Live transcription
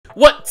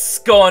What's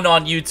going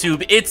on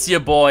YouTube? It's your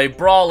boy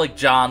Brawlic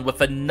John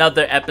with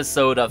another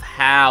episode of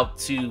How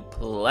to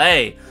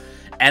Play.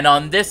 And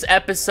on this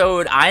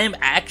episode, I am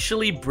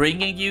actually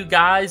bringing you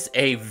guys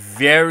a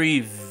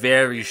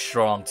very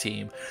strong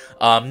team.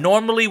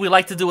 Normally, we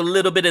like to do a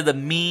little bit of the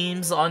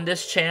memes on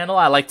this channel.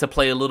 I like to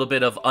play a little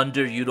bit of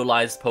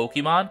underutilized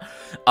Pokemon.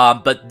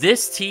 But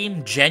this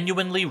team,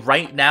 genuinely,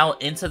 right now,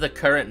 into the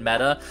current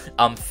meta,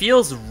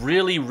 feels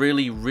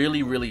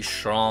really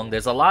strong.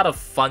 There's a lot of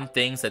fun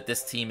things that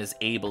this team is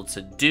able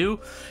to do.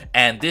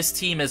 And this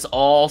team is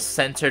all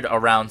centered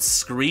around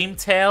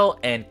Screamtail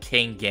and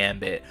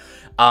Kingambit.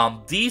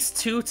 These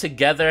two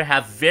together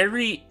have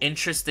very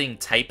interesting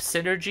type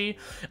synergy.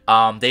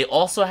 They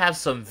also have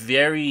some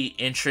very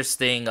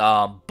interesting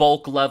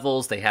bulk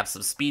levels. They have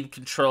some speed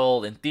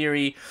control in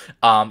theory.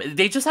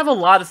 They just have a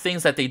lot of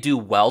things that they do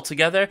well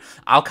together.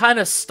 I'll kind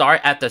of start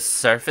at the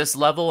surface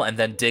level and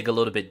then dig a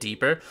little bit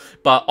deeper.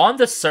 But on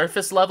the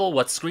surface level,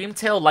 what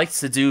Screamtail likes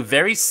to do,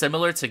 very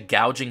similar to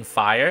Gouging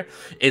Fire,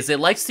 is it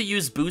likes to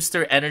use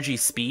booster energy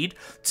speed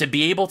to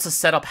be able to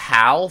set up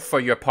Howl for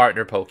your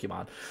partner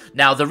Pokemon.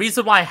 Now, the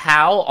reason why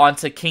Howl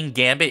onto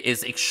Kingambit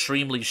is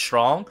extremely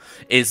strong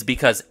is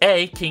because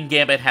A,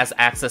 Kingambit has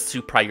access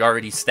to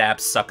Priority Stab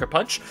Sucker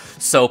Punch,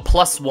 so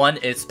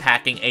 +1 is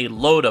packing a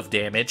load of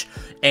damage,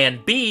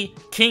 and B,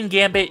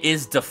 Kingambit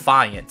is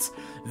Defiant.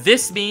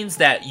 This means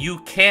that you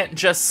can't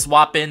just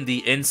swap in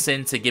the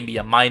Ensign to give me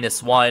a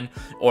 -1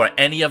 or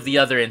any of the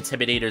other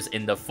Intimidators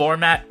in the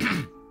format.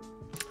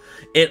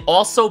 It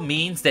also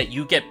means that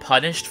you get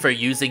punished for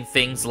using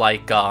things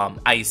like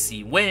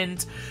Icy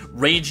Wind.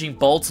 Raging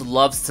Bolt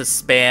loves to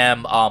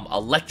spam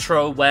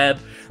Electro Web.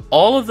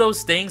 All of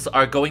those things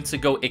are going to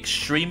go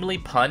extremely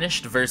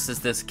punished versus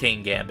this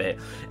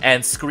Kingambit.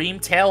 And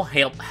Screamtail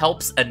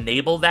helps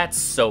enable that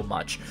so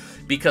much.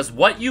 Because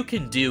what you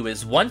can do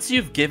is, once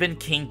you've given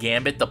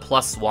Kingambit the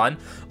 +1,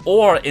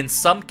 or in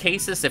some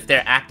cases if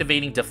they're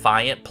activating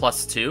Defiant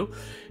 +2,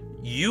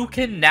 you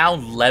can now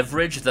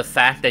leverage the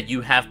fact that you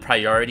have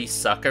Priority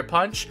Sucker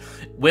Punch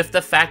with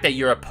the fact that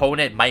your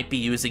opponent might be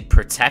using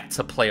Protect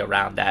to play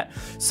around that.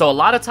 So a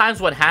lot of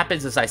times what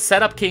happens is I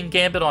set up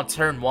Kingambit on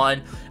turn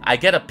 1, I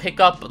get a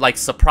pickup like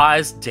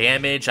surprise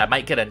damage, I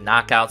might get a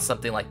knockout,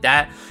 something like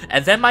that,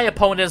 and then my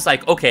opponent is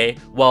like, okay,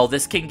 well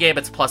this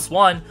Kingambit's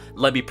 +1,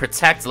 let me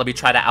Protect, let me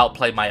try to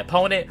outplay my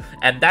opponent,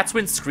 and that's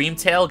when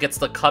Screamtail gets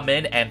to come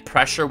in and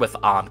pressure with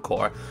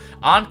Encore.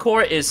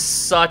 Encore is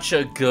such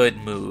a good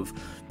move.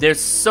 There's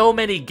so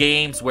many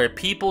games where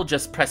people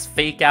just press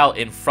Fake Out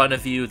in front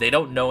of you. They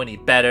don't know any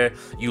better.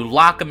 You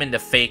lock them into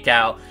Fake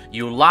Out.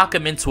 You lock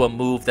them into a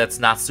move that's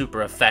not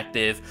super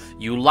effective.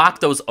 You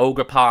lock those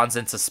Ogerpons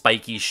into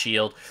Spiky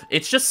Shield.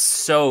 It's just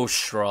so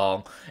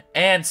strong.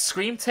 And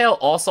Screamtail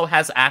also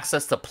has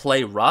access to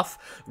Play Rough,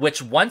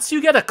 which once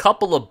you get a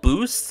couple of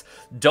boosts,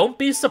 don't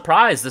be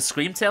surprised. The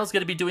Screamtail is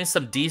going to be doing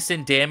some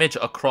decent damage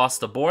across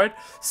the board,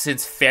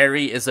 since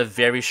Fairy is a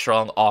very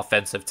strong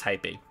offensive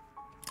typing.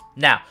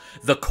 Now,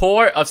 the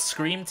core of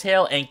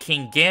Screamtail and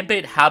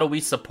Kingambit, how do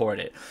we support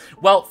it?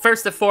 Well,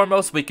 first and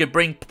foremost, we could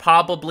bring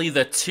probably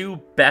the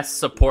two best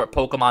support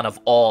Pokemon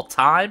of all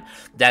time.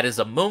 That is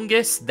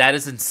Amoonguss, that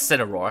is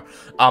Incineroar.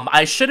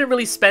 I shouldn't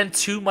really spend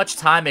too much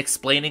time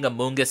explaining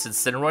Amoonguss and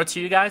Incineroar to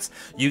you guys.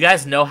 You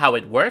guys know how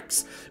it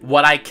works.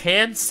 What I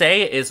can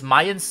say is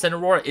my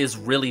Incineroar is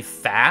really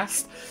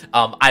fast.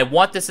 I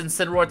want this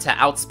Incineroar to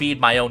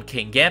outspeed my own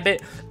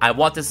Kingambit. I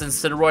want this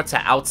Incineroar to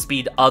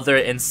outspeed other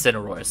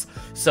Incineroars.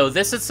 So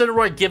this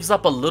Incineroar gives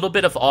up a little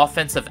bit of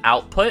offensive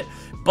output,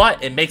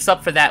 but it makes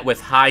up for that with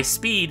high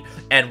speed.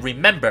 And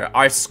remember,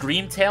 our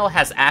Screamtail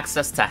has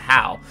access to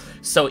Howl.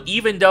 So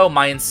even though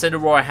my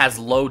Incineroar has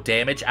low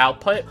damage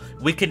output,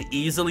 we can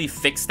easily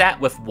fix that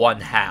with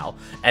one Howl.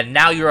 And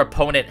now your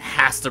opponent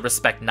has to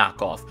respect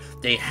Knockoff.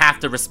 They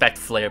have to respect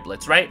Flare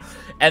Blitz, right?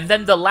 And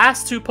then the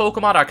last two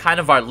Pokemon are kind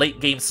of our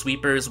late game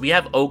sweepers. We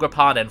have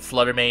Ogerpon and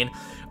Fluttermane.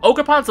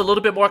 Ogerpon's a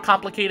little bit more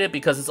complicated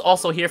because it's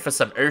also here for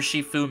some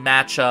Urshifu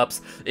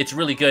matchups. It's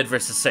really good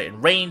versus certain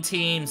Rain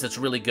teams. It's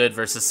really good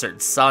versus certain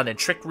Sun and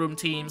Trick Room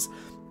teams.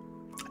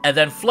 And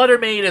then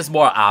Fluttermane is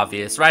more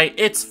obvious, right?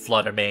 It's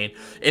Fluttermane.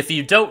 If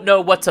you don't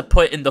know what to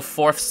put in the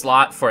 4th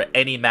slot for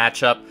any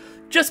matchup,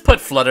 just put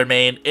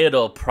Fluttermane.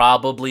 It'll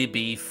probably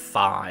be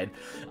fine.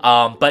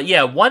 But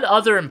yeah, one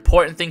other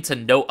important thing to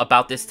note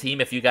about this team,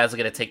 if you guys are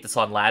going to take this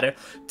on ladder,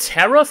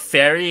 Terra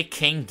Fairy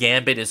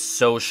Kingambit is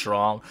so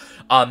strong.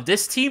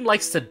 This team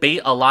likes to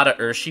bait a lot of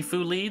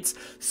Urshifu leads,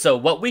 so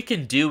what we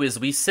can do is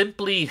we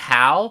simply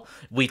Howl,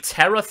 we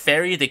Terra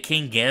Fairy the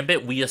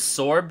Kingambit, we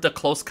absorb the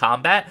close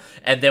combat,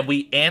 and then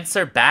we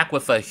answer back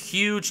with a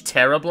huge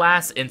Terra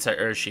Blast into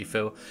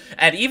Urshifu.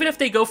 And even if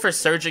they go for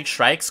Surging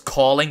Strikes,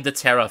 calling the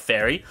Terra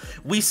Fairy,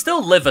 we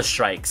still live a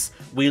Strikes.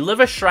 We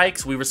live a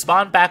Strikes, we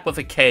respond back with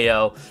a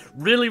KO.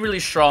 Really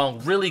strong,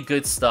 really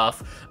good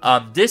stuff.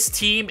 This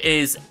team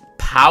is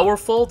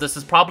powerful. This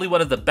is probably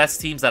one of the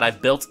best teams that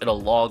I've built in a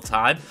long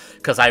time,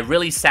 because I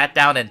really sat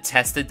down and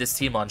tested this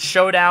team on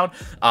Showdown.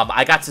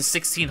 I got to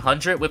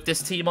 1600 with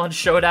this team on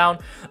Showdown.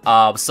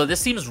 So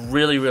this team is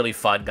really, really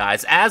fun,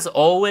 guys. As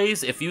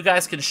always, if you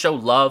guys can show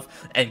love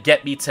and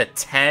get me to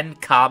 10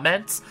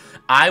 comments,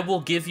 I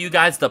will give you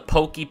guys the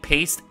Poke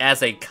Paste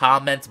as a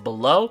comment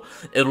below.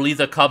 It'll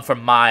either come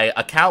from my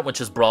account,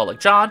 which is Brawlic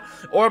John,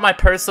 or my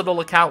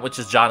personal account, which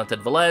is Jonathan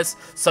Velez.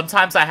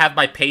 Sometimes I have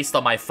my paste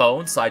on my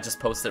phone, so I just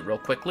post it real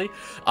quickly.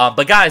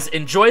 But guys,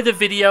 enjoy the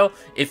video.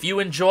 If you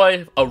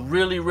enjoy a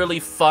really, really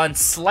fun,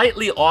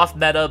 slightly off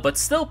meta, but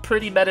still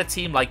pretty meta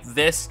team like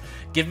this,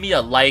 give me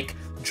a like.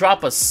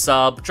 Drop a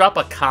sub, drop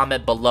a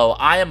comment below.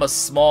 I am a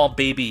small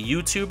baby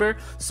YouTuber,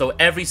 so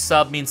every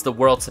sub means the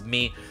world to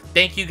me.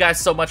 Thank you guys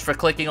so much for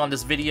clicking on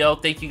this video.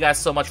 Thank you guys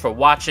so much for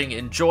watching.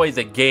 Enjoy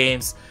the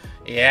games.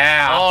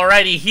 Yeah.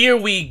 Alrighty, here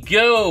we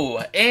go.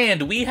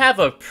 And we have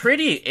a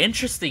pretty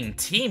interesting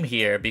team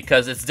here,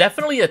 because it's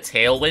definitely a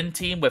Tailwind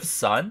team with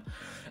Sun.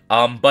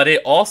 But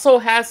it also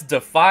has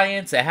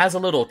Defiance. It has a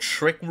little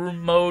Trick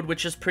Room mode,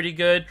 which is pretty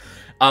good.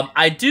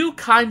 I do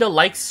kind of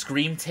like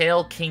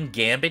Screamtail,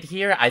 Kingambit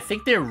here. I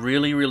think they're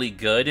really, really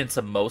good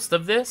into most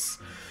of this.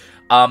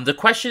 The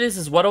question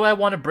is what do I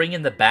want to bring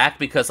in the back?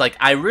 Because, like,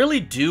 I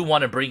really do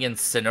want to bring in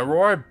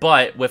Cineroar,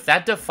 but with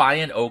that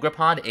Defiant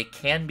Ogerpon, it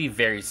can be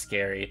very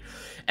scary.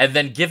 And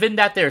then, given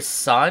that there's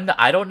Sun,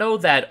 I don't know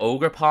that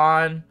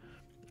Ogerpon...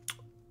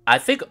 I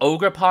think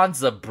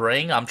Ogerpon's a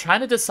bring. I'm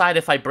trying to decide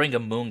if I bring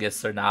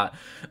Amoonguss or not.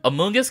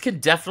 Amoonguss can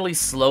definitely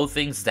slow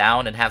things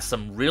down and have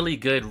some really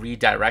good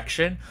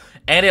redirection.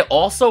 And it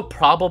also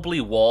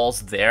probably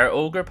walls their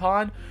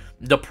Ogerpon.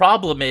 The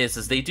problem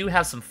is they do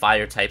have some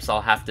fire types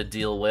I'll have to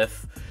deal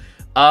with.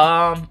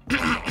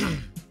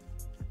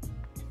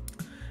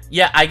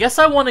 Yeah, I guess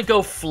I want to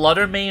go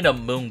Fluttermane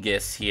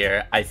Amoonguss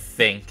here, I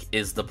think,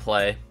 is the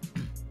play.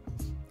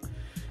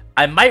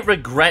 I might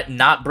regret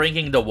not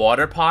bringing the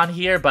Water Pond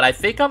here, but I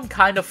think I'm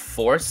kind of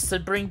forced to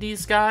bring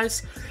these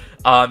guys.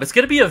 It's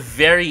going to be a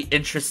very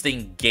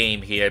interesting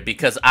game here,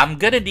 because I'm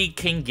going to need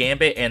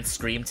Kingambit and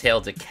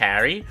Screamtail to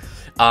carry.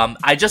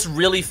 I just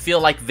really feel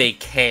like they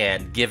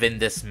can, given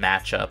this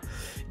matchup.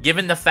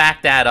 Given the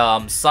fact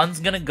that Sun's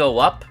going to go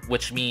up,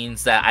 which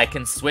means that I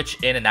can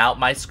switch in and out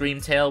my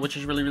Screamtail, which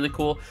is really, really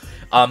cool.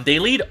 They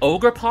lead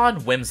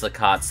Ogerpon,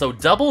 Whimsicott, so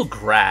double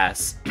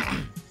Grass.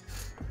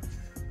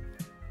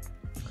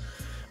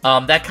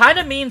 That kind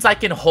of means I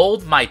can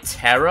hold my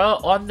Terra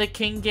on the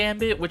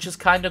Kingambit, which is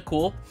kind of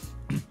cool.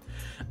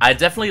 I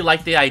definitely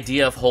like the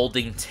idea of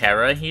holding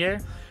Terra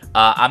here.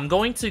 I'm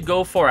going to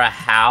go for a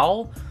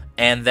Howl,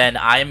 and then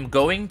I'm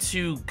going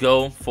to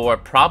go for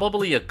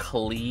probably a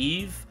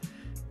Cleave.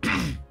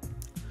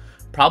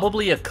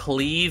 Probably a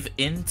Cleave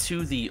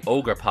into the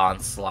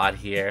Ogerpon slot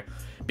here.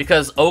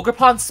 Because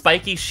Ogerpon's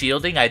spiky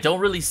shielding, I don't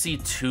really see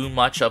too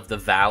much of the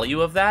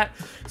value of that.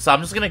 So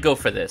I'm just going to go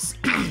for this.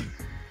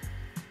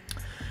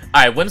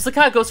 Alright,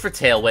 Whimsicott goes for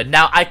Tailwind.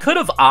 Now, I could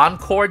have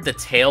encored the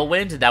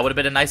Tailwind, and that would have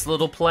been a nice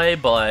little play,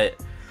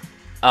 but...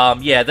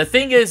 yeah, the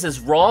thing is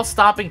Raw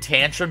stopping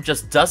Tantrum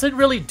just doesn't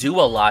really do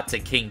a lot to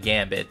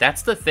Kingambit.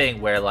 That's the thing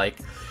where, like,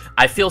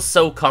 I feel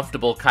so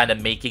comfortable kind of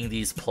making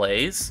these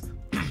plays.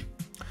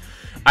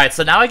 Alright,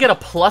 so now I get a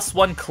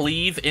 +1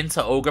 Cleave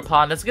into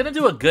Ogerpon. That's going to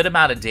do a good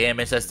amount of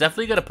damage. That's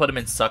definitely going to put him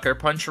in Sucker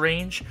Punch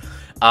range.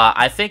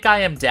 I think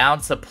I am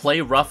down to play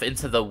rough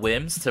into the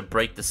Whims to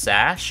break the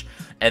Sash.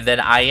 And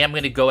then I am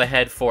going to go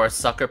ahead for a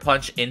Sucker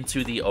Punch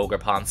into the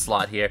Ogerpon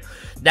slot here.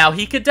 Now,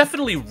 he could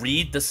definitely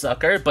read the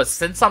Sucker, but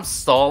since I'm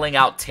stalling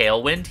out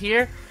Tailwind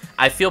here,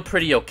 I feel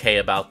pretty okay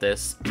about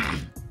this.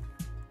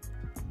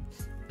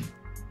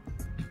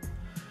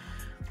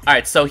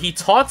 Alright, so he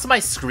taunts my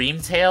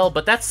Screamtail,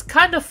 but that's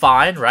kind of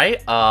fine,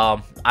 right? I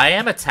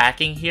am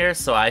attacking here,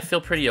 so I feel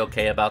pretty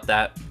okay about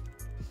that.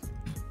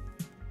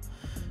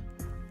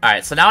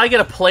 Alright, so now I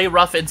get a play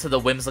rough into the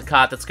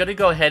Whimsicott. That's going to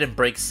go ahead and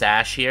break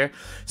Sash here.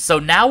 So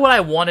now what I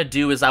want to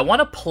do is I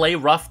want to play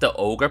rough the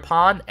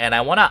Ogerpon, and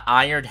I want to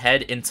Iron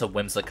Head into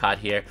Whimsicott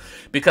here.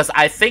 Because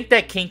I think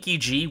that Kinky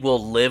G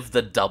will live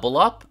the double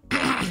up.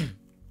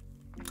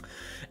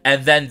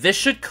 And then this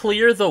should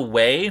clear the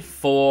way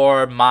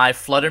for my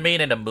Fluttermane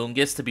and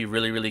Amoonguss to be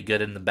really, really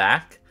good in the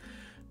back.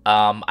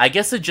 I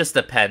guess it just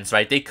depends,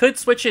 right? They could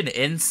switch in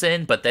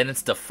Incin, but then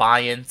it's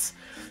Defiance.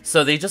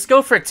 So they just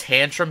go for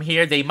Tantrum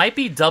here. They might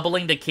be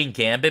doubling the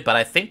Kingambit, but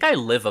I think I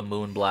live a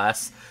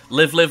Moonblast.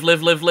 Live, live,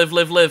 live, live, live,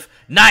 live, live.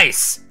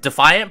 Nice!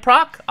 Defiant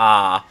proc?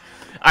 Ah.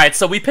 Alright,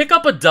 so we pick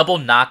up a double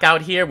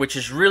knockout here, which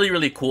is really,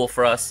 really cool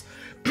for us.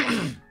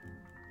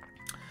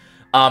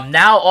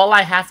 Now all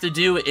I have to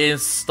do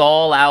is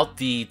stall out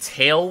the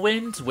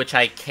Tailwind, which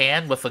I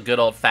can with a good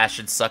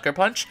old-fashioned Sucker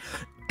Punch.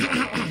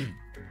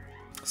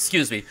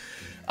 Excuse me.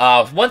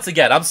 Once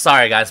again, I'm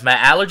sorry guys, my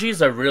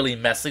allergies are really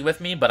messing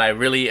with me, but I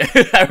really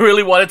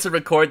wanted to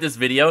record this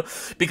video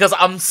because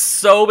I'm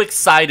so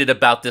excited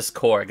about this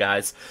core,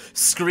 guys.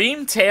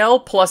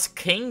 Screamtail plus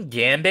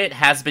Kingambit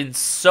has been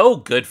so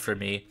good for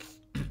me.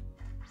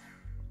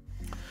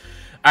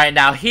 Alright,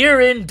 now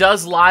herein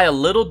does lie a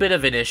little bit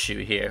of an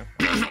issue here.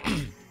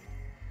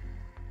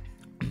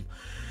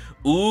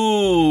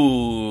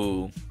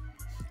 Ooh.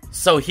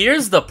 So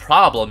here's the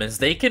problem, is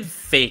they can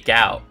fake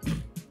out.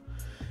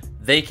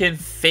 They can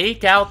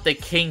fake out the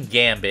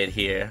Kingambit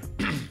here.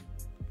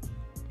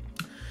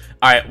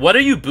 Alright, what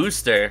are you,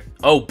 Booster?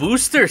 Oh,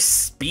 Booster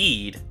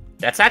Speed.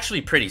 That's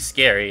actually pretty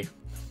scary.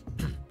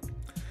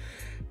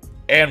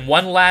 And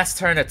one last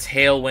turn of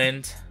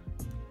Tailwind.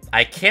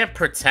 I can't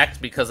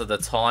protect because of the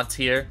taunt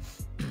here.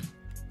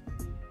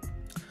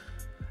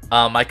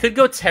 I could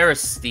go Terra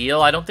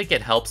Steel. I don't think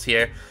it helps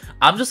here.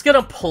 I'm just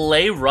gonna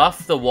play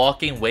rough the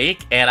Walking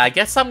Wake, and I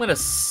guess I'm gonna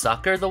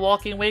sucker the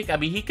Walking Wake. I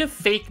mean, he could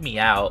fake me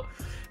out,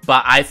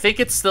 but I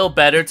think it's still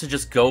better to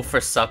just go for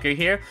sucker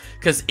here,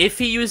 because if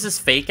he uses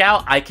fake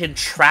out, I can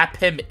trap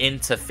him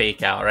into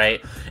fake out,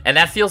 right? And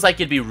that feels like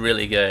it'd be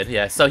really good.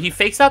 Yeah, so he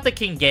fakes out the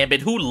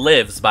Kingambit, who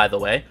lives, by the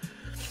way.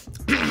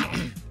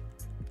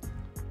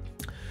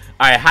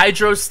 Alright,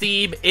 Hydro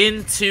Steam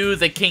into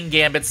the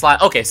Kingambit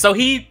slot. Okay, so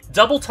he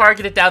double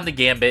targeted down the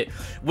Gambit,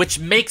 which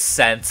makes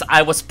sense.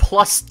 I was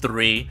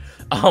 +3,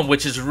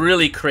 which is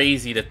really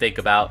crazy to think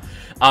about.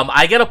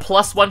 I get a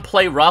 +1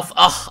 play rough.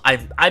 Ugh,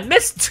 I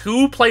missed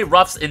 2 play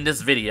roughs in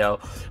this video.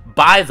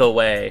 By the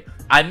way,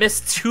 I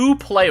missed 2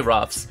 play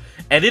roughs,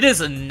 and it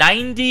is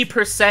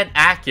 90%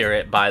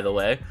 accurate, by the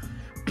way.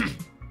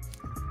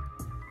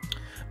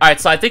 Alright,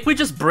 so I think we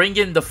just bring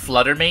in the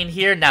Fluttermane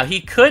here. Now,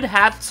 he could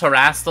have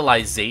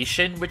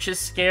Terastallization, which is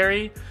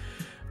scary.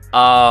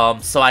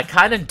 So I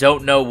kind of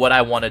don't know what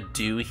I want to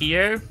do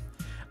here.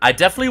 I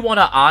definitely want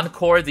to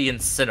Encore the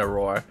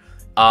Incineroar.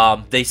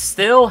 They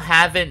still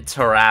haven't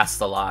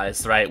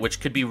Terastallized, right?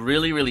 Which could be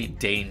really, really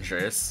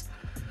dangerous.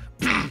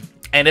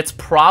 And it's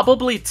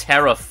probably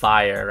Terra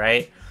Fire,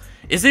 right?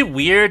 Is it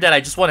weird that I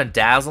just want a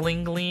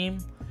Dazzling Gleam?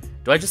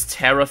 Do I just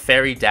Terra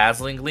Fairy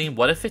Dazzling Gleam?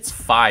 What if it's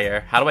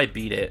Fire? How do I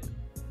beat it?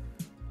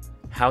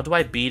 How do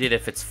I beat it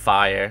if it's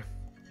fire?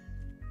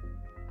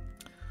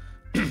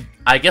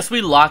 I guess we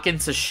lock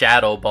into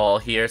Shadow Ball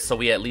here, so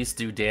we at least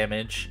do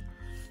damage.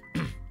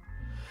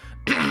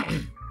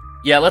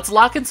 Yeah, let's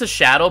lock into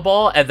Shadow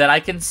Ball, and then I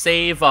can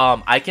save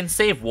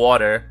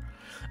water.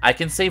 I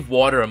can save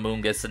Water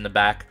Amoonguss in the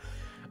back.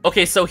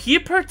 Okay, so he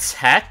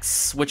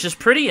protects, which is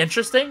pretty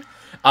interesting.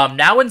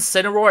 Now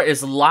Incineroar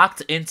is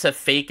locked into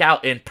Fake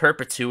Out in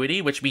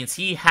perpetuity, which means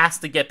he has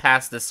to get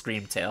past this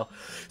Screamtail.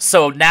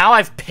 So now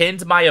I've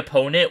pinned my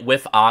opponent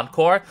with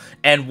Encore,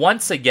 and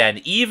once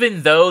again,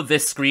 even though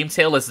this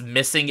Screamtail is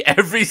missing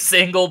every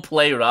single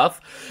play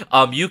rough,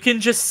 you can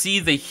just see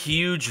the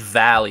huge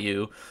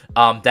value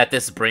that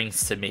this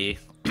brings to me.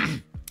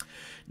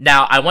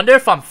 Now, I wonder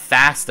if I'm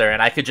faster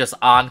and I could just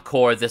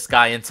Encore this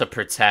guy into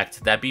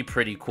Protect. That'd be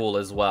pretty cool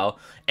as well.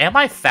 Am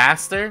I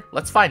faster?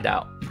 Let's find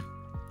out.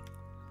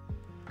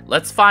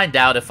 Let's find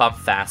out if I'm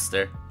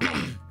faster.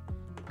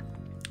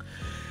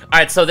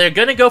 Alright, so they're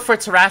gonna go for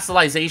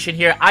Terastallization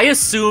here. I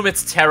assume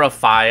it's Terra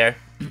Fire.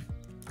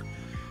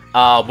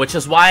 Which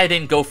is why I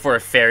didn't go for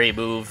a Fairy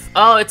move.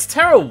 Oh, it's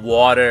Terra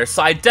Water,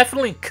 so I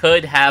definitely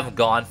could have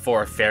gone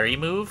for a Fairy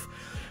move.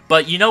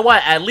 But you know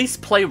what? At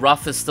least Play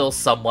Rough is still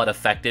somewhat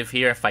effective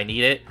here if I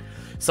need it.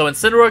 So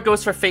Incineroar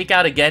goes for Fake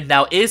Out again.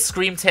 Now, is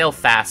Screamtail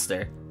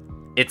faster?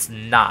 It's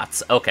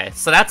not. Okay,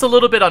 so that's a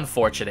little bit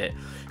unfortunate.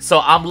 So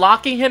I'm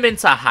locking him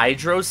into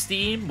Hydro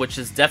Steam, which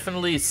is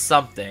definitely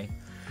something.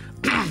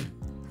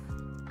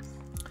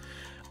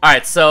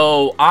 Alright,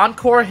 so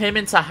Encore him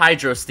into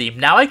Hydro Steam.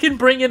 Now I can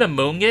bring in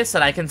Amoonguss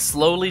and I can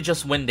slowly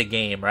just win the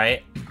game,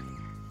 right?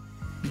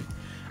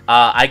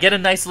 I get a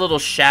nice little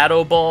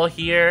Shadow Ball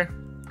here.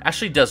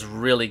 Actually does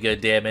really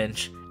good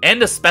damage. And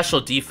the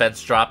special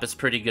defense drop is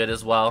pretty good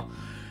as well.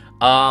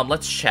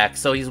 Let's check.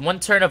 So he's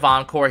one turn of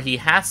Encore. He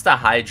has to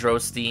Hydro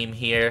Steam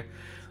here.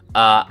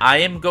 I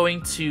am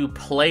going to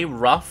play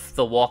rough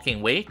the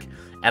Walking Wake.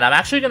 And I'm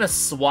actually going to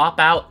swap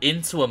out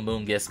into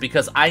Amoonguss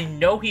because I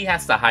know he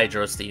has to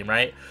Hydro Steam,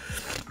 right?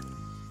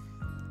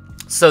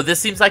 So this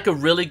seems like a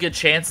really good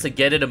chance to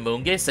get it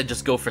Amoonguss and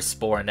just go for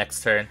Spore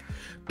next turn.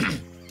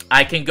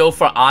 I can go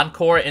for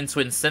Encore into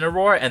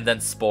Incineroar and then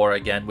Spore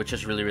again, which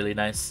is really, really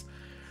nice.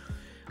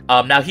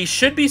 Now, he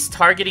should be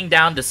targeting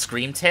down to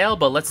Screamtail,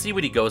 but let's see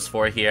what he goes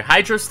for here.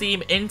 Hydro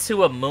Steam into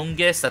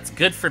Amoonguss. That's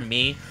good for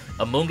me.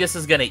 Amoonguss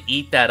is going to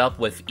eat that up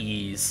with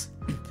ease.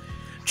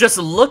 Just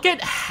look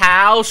at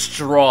how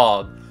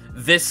strong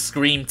this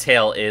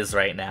Screamtail is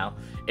right now.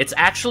 It's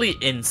actually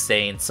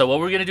insane. So what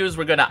we're going to do is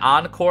we're going to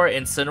Encore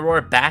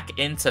Incineroar back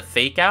into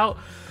Fake Out.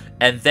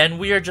 And then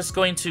we are just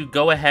going to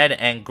go ahead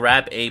and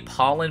grab a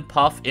Pollen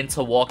Puff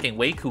into Walking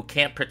Wake, who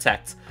can't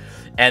protect.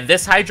 And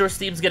this Hydro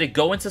Steam's going to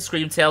go into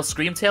Screamtail.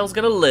 Screamtail's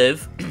going to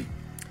live.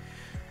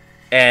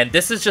 And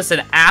this is just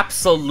an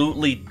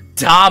absolutely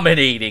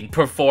dominating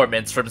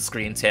performance from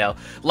Screamtail.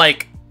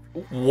 Like,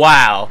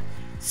 wow.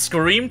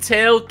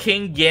 Screamtail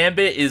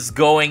Kingambit is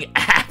going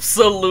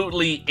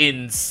absolutely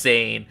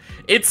insane.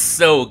 It's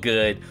so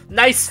good.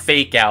 Nice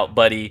Fake Out,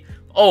 buddy.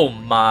 Oh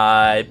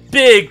my.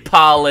 Big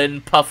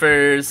Pollen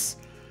Puffers.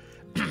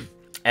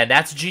 And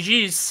that's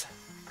GG's.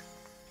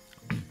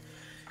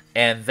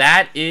 And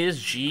that is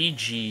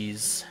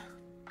GG's.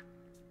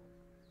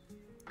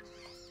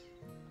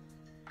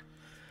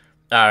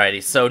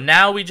 Alrighty, so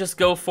now we just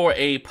go for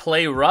a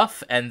play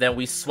rough, and then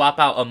we swap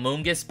out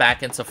Amoonguss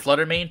back into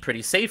Fluttermane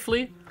pretty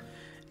safely.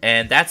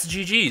 And that's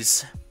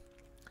GG's.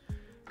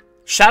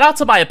 Shout out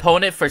to my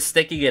opponent for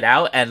sticking it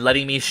out and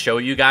letting me show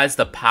you guys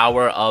the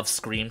power of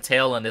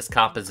Screamtail in this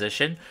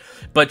composition.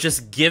 But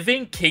just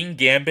giving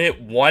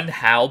Kingambit one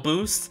Howl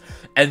boost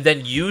and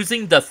then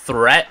using the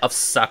threat of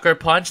Sucker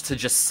Punch to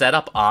just set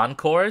up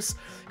Encores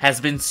has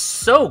been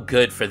so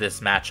good for this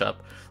matchup.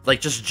 Like,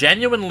 just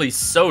genuinely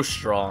so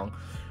strong.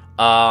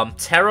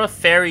 Terra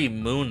Fairy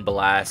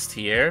Moonblast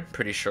here.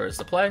 Pretty sure is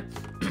the play.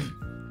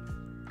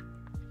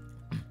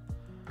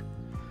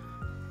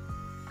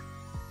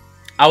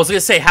 I was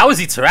gonna say, how is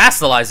he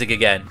terrestrializing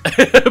again?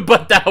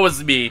 But that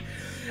was me.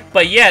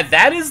 But yeah,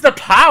 that is the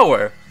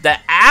power. The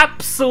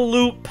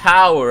absolute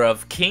power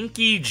of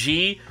Kinky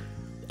G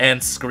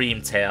and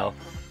Screamtail.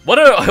 What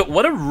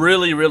a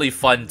really, really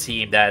fun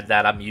team that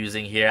I'm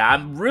using here.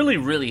 I'm really,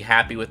 really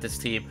happy with this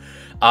team.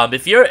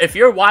 If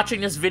you're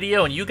watching this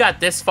video and you got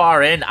this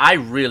far in, I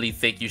really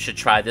think you should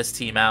try this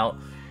team out.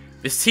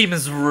 This team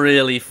is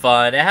really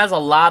fun. It has a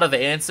lot of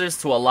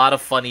answers to a lot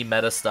of funny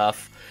meta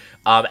stuff.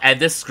 And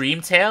this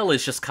Screamtail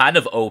is just kind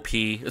of OP.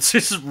 It's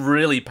just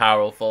really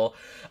powerful.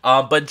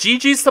 But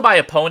GG's to my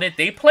opponent.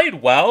 They played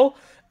well.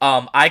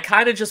 I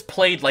kind of just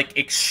played, like,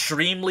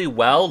 extremely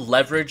well,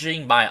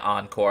 leveraging my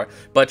Encore.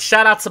 But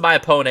shout out to my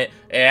opponent.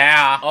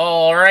 Yeah.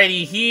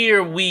 Alrighty,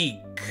 here we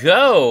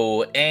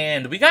go.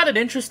 And we got an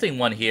interesting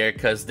one here,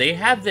 because they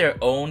have their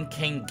own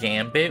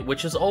Kingambit,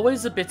 which is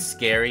always a bit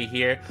scary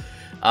here.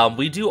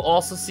 We do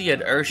also see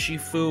an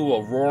Urshifu,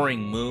 a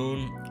Roaring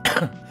Moon.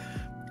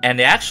 And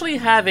they actually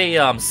have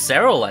a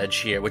Scarlet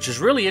here, which is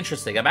really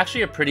interesting. I'm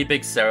actually a pretty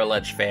big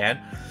Scarlet fan.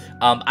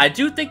 I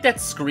do think that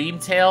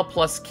Screamtail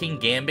plus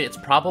Kingambit is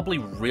probably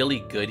really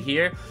good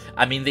here.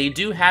 I mean, they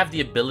do have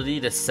the ability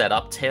to set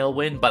up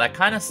Tailwind, but I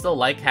kind of still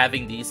like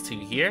having these two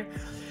here.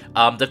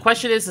 The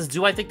question is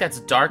do I think that's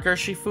Dark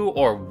Urshifu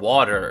or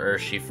Water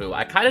Urshifu?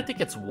 I kind of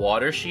think it's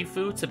Water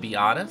Shifu, to be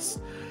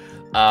honest.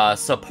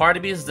 So part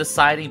of me is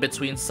deciding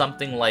between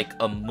something like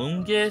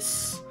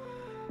Amoonguss.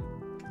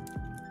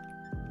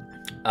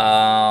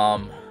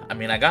 I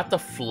mean, I got the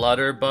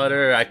Flutter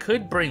Butter. I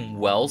could bring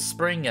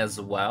Wellspring as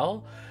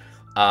well.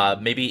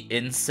 Maybe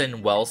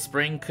Ensign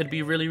Wellspring could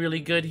be really, really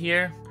good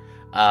here.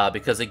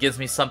 Because it gives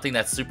me something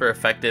that's super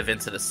effective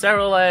into the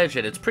Scarlet,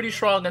 and it's pretty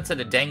strong into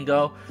the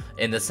Dengo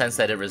in the sense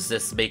that it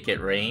resists Make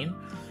It Rain.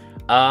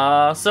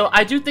 So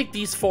I do think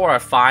these four are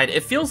fine.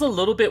 It feels a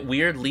little bit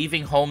weird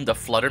leaving home the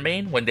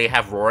Fluttermane when they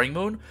have Roaring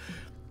Moon.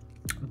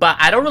 But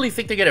I don't really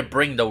think they're gonna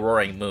bring the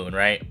Roaring Moon,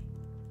 right?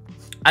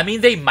 I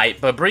mean, they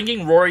might, but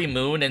bringing Roaring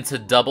Moon into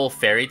double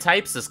fairy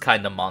types is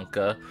kind of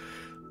monka.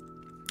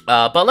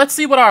 But let's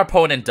see what our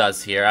opponent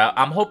does here.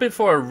 I'm hoping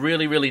for a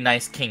really, really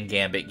nice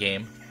Kingambit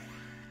game.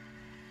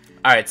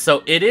 Alright,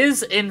 so it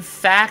is, in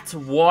fact,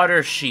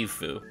 Water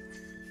Shifu.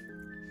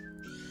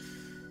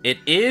 It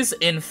is,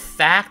 in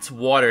fact,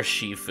 Water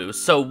Shifu.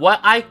 So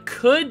what I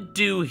could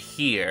do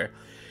here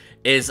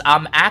is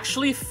I'm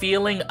actually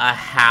feeling a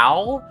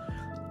Howl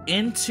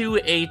into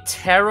a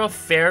Terra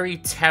Fairy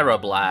Terra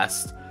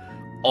Blast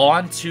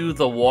onto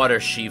the Water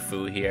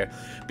Shifu here,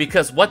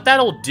 because what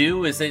that'll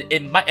do is it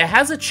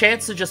has a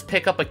chance to just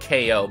pick up a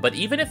KO, but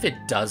even if it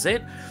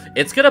doesn't,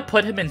 it's gonna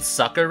put him in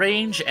sucker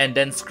range, and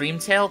then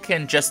Screamtail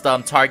can just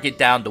target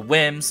down the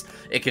Whims.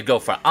 It could go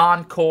for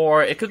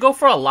Encore. It could go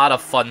for a lot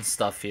of fun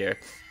stuff here.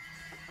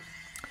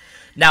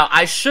 Now,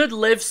 I should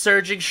live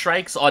Surging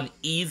Strikes on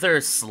either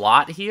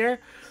slot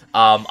here,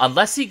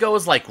 unless he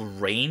goes like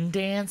Rain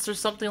Dance or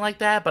something like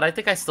that, but I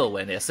think I still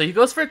win it. So he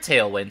goes for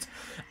Tailwind.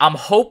 I'm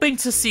hoping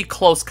to see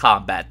Close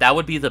Combat. That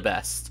would be the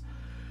best.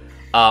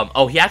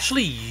 Oh, he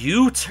actually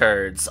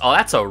U-turns. Oh,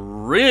 that's a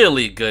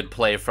really good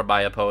play from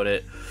my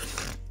opponent.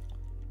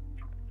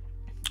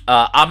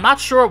 I'm not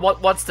sure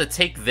what wants to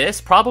take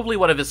this. Probably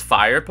one of his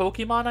fire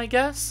Pokemon, I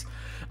guess.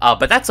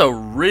 But that's a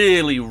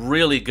really,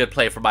 really good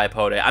play for my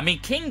opponent. I mean,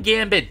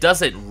 Kingambit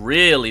doesn't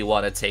really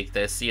want to take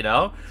this, you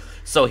know?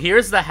 So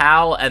here's the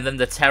Howl and then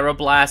the Terra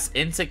Blast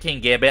into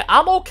Kingambit.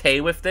 I'm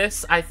okay with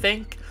this, I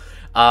think.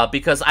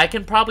 Because I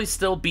can probably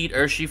still beat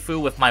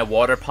Urshifu with my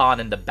Water Pawn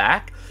in the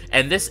back.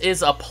 And this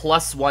is a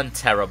 +1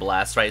 Terra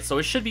Blast, right? So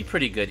it should be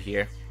pretty good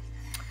here.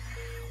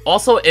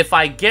 Also, if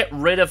I get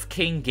rid of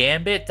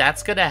Kingambit,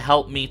 that's gonna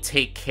help me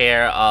take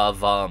care of,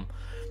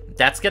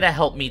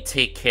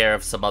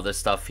 some other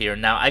stuff here.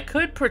 Now, I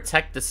could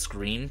protect the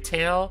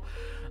Screamtail.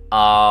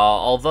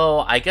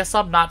 Although, I guess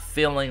I'm not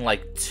feeling,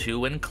 like,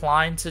 too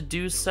inclined to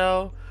do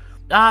so.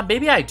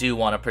 Maybe I do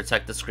want to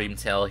protect the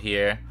Screamtail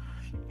here.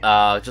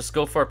 Just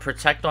go for a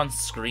Protect on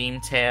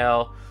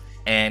Screamtail,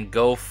 and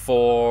go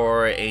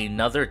for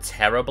another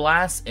Terra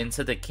Blast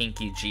into the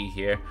Kinky G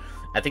here.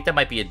 I think that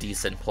might be a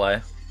decent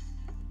play.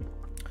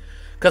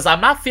 Because I'm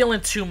not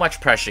feeling too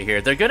much pressure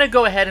here. They're going to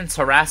go ahead and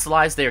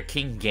terrestrialize their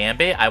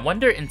Kingambit. I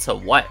wonder into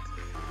what?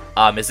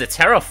 Is it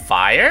Terra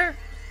Fire?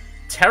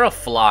 Terra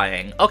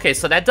Flying. Okay,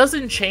 so that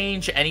doesn't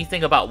change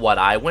anything about what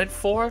I went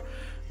for.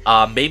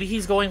 Maybe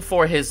he's going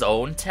for his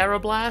own Terra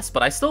Blast,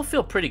 but I still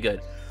feel pretty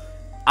good.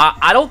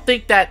 I don't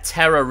think that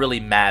Terra really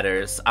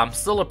matters. I'm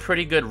still a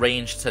pretty good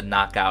range to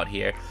knock out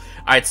here.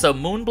 Alright, so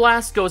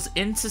Moonblast goes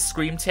into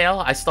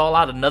Screamtail. I stall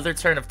out another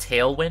turn of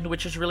Tailwind,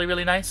 which is really,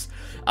 really nice.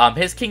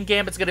 His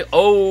Kingambit's gonna...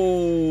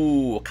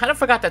 Oh! Kind of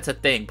forgot that's a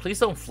thing. Please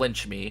don't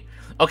flinch me.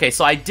 Okay,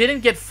 so I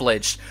didn't get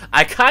flinched.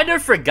 I kind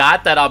of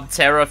forgot that I'm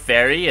Terra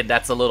Fairy, and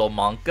that's a little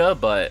Monka,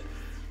 but...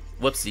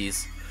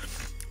 Whoopsies.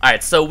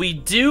 Alright, so we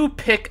do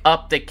pick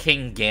up the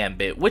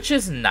Kingambit, which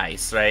is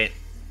nice, right?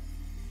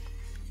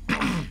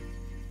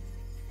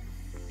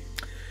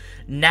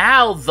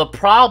 Now, the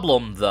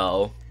problem,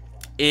 though,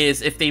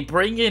 is if they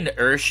bring in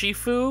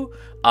Urshifu,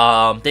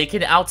 they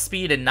can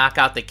outspeed and knock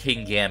out the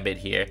Kingambit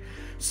here.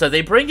 So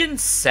they bring in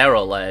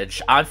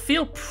Scarlet. I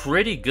feel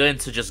pretty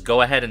good to just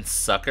go ahead and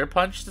Sucker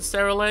Punch the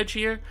Scarlet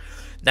here.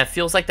 That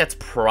feels like that's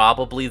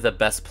probably the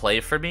best play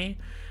for me.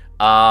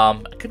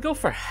 I could go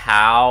for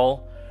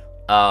Howl.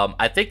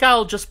 I think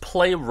I'll just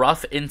play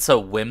Rough into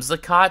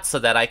Whimsicott so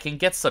that I can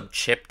get some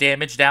chip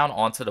damage down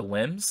onto the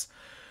Whims.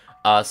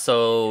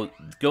 So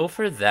go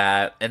for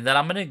that. And then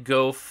I'm going to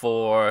go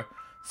for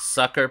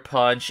Sucker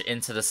Punch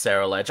into the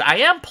Scarlet. I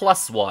am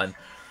 +1.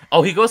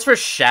 Oh, he goes for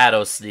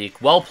Shadow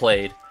Sneak. Well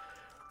played.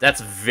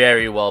 That's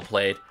very well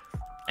played.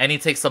 And he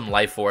takes some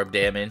Life Orb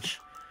damage.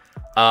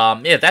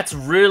 Yeah, that's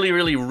really,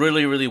 really,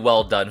 really, really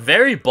well done.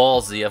 Very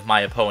ballsy of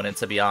my opponent,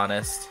 to be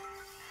honest.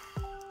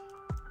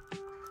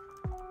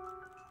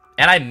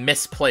 And I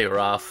misplay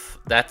Rough.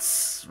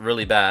 That's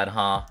really bad,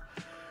 huh?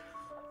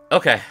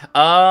 Okay,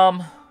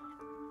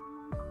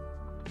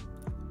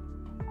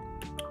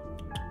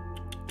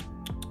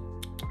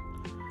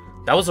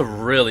 that was a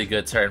really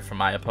good turn for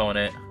my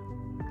opponent.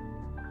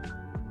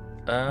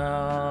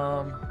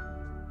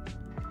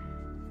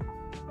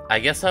 I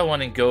guess I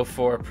want to go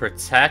for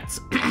Protect.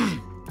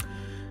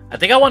 I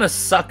think I want to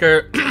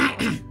Sucker...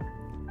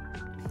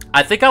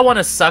 I think I want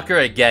to Sucker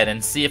again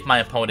and see if my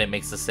opponent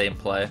makes the same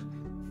play.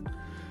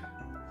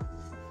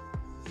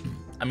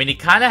 I mean, he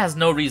kind of has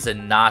no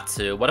reason not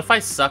to. What if I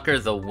Sucker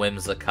the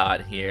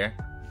Whimsicott here?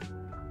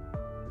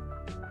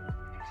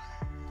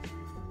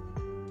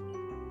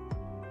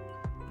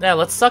 Yeah,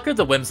 let's Sucker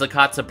the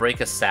Whimsicott to break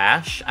a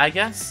Sash, I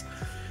guess.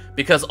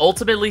 Because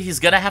ultimately,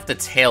 he's going to have to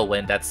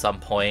Tailwind at some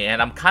point,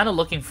 and I'm kind of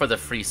looking for the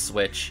free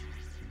switch.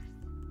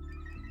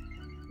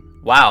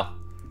 Wow.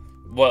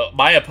 Well,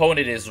 my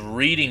opponent is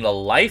reading the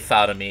life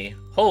out of me.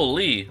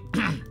 Holy.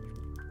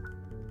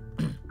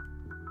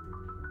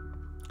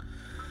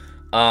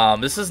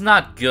 This is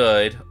not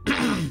good.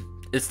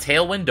 Is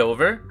Tailwind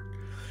over?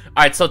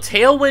 Alright, so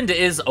Tailwind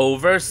is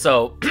over,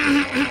 so...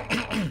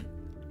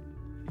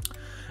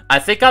 I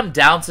think I'm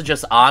down to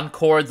just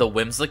Encore the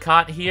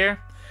Whimsicott here.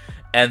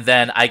 And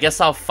then I guess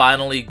I'll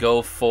finally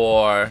go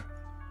for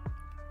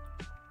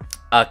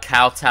a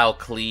Kowtow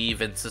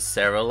Cleave into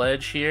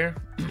Scarlet here.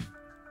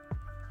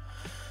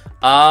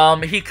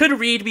 He could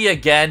read me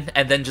again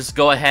and then just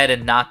go ahead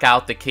and knock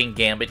out the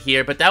Kingambit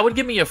here, but that would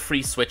give me a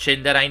free switch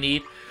in that I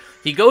need.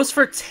 He goes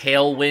for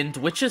Tailwind,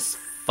 which is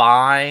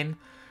fine.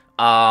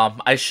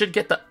 I should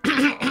get the...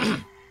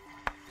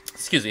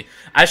 Excuse me.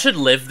 I should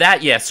live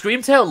that. Yeah,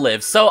 Screamtail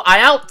lives. So I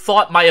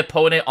outthought my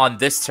opponent on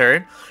this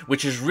turn,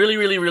 which is really,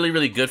 really, really,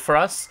 really good for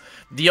us.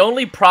 The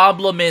only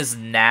problem is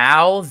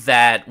now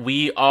that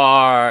we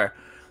are...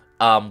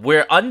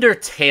 we're under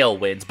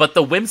Tailwind, but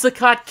the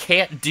Whimsicott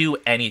can't do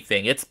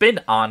anything. It's been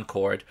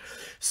encored.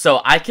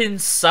 So I can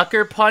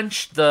Sucker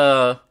Punch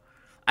the...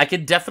 I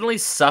can definitely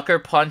Sucker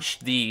Punch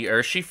the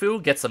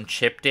Urshifu, get some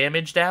chip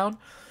damage down.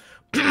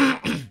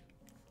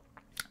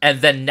 And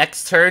then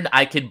next turn,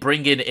 I can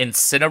bring in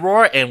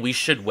Incineroar, and we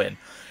should win.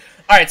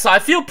 Alright, so I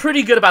feel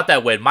pretty good about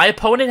that win. My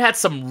opponent had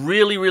some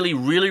really, really,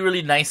 really,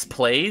 really nice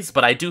plays,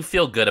 but I do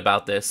feel good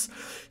about this.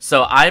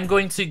 So I'm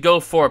going to go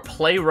for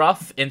Play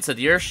Rough into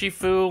the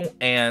Urshifu,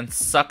 and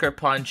Sucker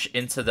Punch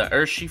into the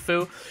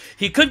Urshifu.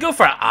 He could go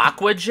for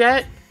Aqua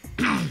Jet,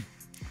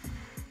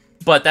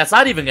 but that's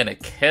not even going to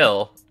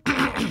kill.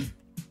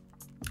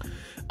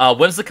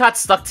 Whimsicott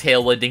stuck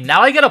Tailwinding.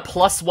 Now I get a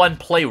 +1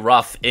 Play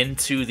Rough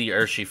into the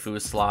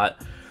Urshifu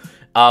slot.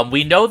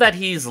 We know that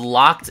he's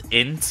locked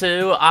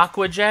into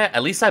Aqua Jet.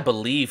 At least I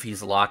believe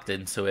he's locked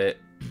into it.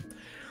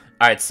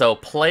 Alright, so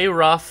Play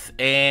Rough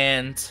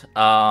and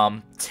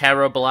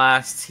Terra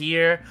Blast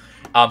here.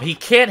 He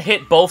can't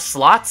hit both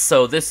slots,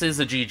 so this is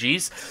a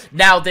GG's.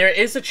 Now, there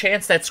is a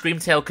chance that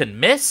Screamtail can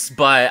miss,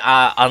 but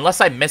unless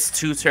I miss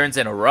 2 turns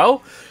in a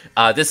row...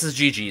 this is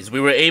GG's.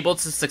 We were able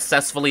to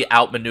successfully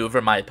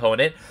outmaneuver my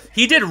opponent.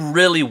 He did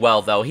really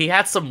well, though. He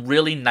had some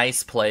really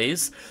nice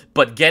plays,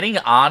 but getting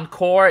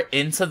Encore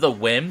into the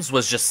Whims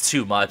was just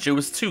too much. It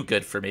was too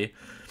good for me.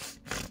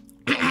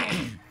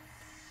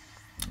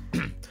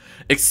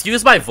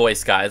 Excuse my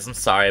voice, guys. I'm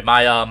sorry.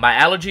 My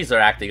allergies are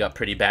acting up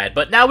pretty bad.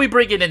 But now we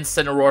bring in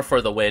Incineroar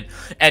for the win.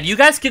 And you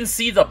guys can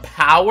see the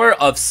power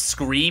of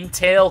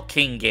Screamtail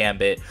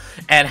Kingambit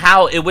and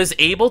how it was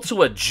able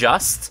to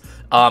adjust...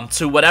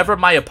 to whatever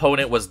my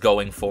opponent was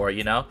going for,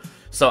 you know?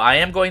 So I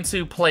am going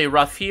to play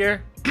Rough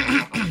here,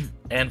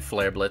 and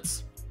Flare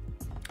Blitz.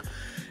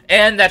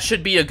 And that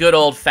should be a good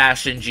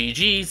old-fashioned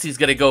GG's. He's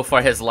going to go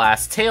for his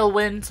last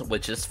Tailwind,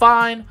 which is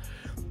fine.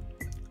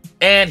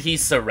 And he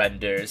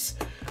surrenders.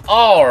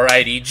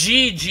 Alrighty,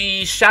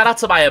 GG. Shout out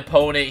to my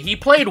opponent. He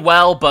played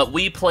well, but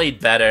we played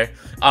better.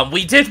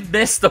 We did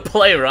miss the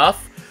play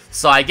rough,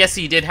 so I guess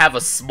he did have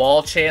a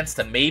small chance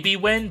to maybe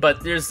win,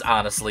 but there's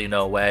honestly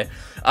no way.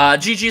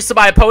 GG's to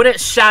my opponent.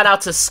 Shout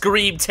out to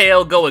Scream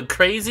Tail going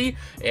crazy.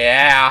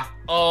 Yeah.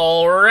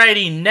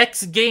 Alrighty,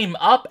 next game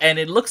up, and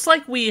it looks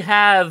like we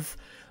have...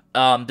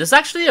 there's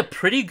actually a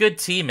pretty good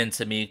team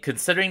into me,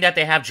 considering that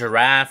they have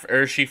Giraffe,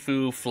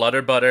 Urshifu,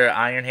 Flutterbutter,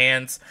 Iron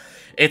Hands.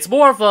 It's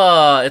more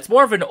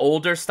of an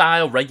older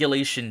style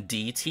Regulation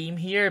D team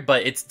here,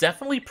 but it's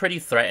definitely pretty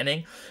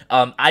threatening.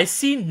 I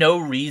see no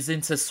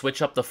reason to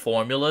switch up the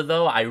formula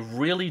though. I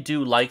really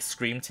do like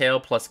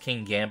Screamtail plus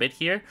Kingambit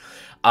here.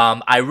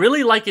 I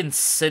really like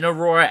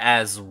Incineroar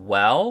as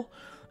well.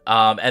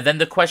 And then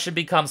the question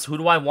becomes, who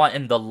do I want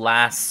in the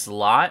last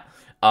slot?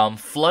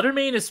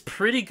 Fluttermane is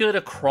pretty good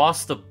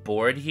across the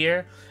board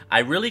here. I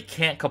really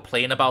can't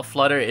complain about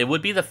Flutter. It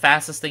would be the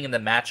fastest thing in the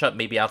matchup,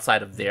 maybe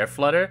outside of their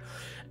Flutter.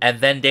 And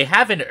then they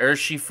have an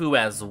Urshifu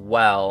as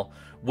well,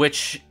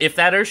 which, if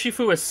that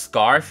Urshifu is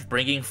Scarf,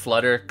 bringing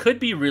Flutter could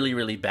be really,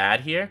 really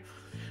bad here.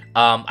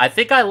 I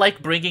think I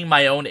like bringing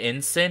my own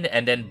Incin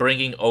and then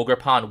bringing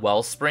Ogerpon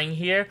Wellspring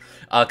here,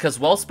 because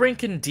Wellspring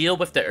can deal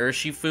with the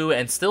Urshifu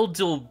and still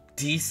do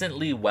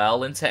decently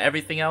well into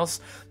everything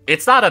else.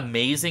 It's not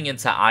amazing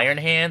into Iron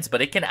Hands,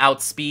 but it can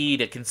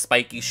outspeed, it can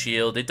Spiky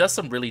Shield, it does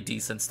some really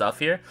decent stuff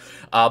here.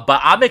 But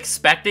I'm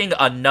expecting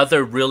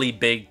another really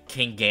big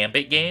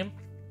Kingambit game.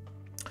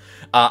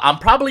 I'm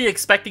probably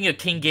expecting a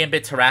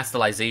Kingambit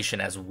Terastallization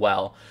as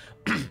well.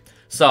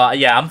 So,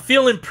 yeah, I'm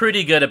feeling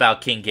pretty good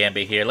about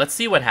Kingambit here. Let's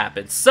see what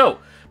happens. So,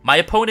 my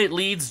opponent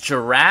leads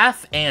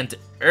Giraffe and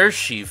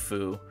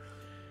Urshifu.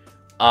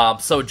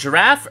 So,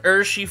 Giraffe,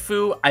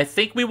 Urshifu, I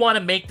think we want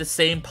to make the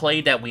same play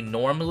that we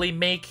normally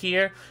make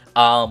here,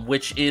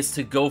 which is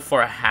to go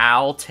for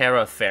Howl,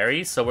 Terra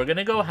Fairy. So, we're going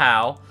to go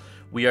Howl.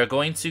 We are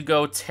going to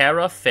go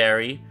Terra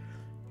Fairy,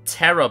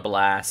 Terra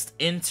Blast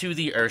into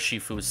the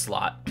Urshifu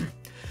slot.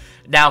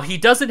 Now, he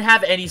doesn't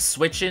have any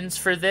switch-ins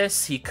for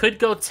this. He could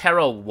go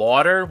Terra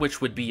Water,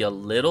 which would be a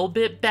little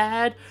bit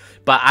bad,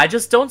 but I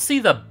just don't see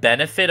the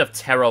benefit of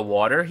Terra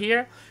Water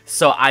here.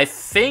 So I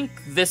think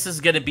this is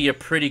going to be a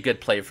pretty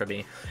good play for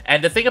me.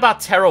 And the thing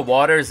about Terra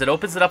Water is it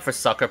opens it up for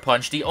Sucker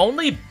Punch. The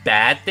only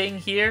bad thing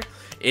here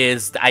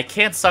is I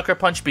can't Sucker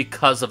Punch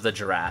because of the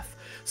Giraffe.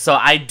 So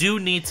I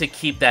do need to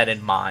keep that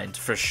in mind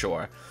for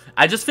sure.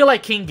 I just feel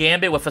like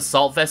Kingambit with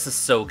Assault Vest is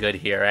so good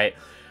here, right?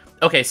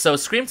 Okay, so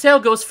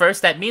Screamtail goes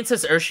first. That means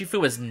his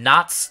Urshifu is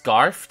not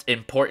Scarfed.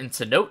 Important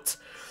to note.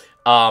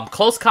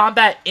 Close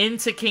combat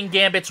into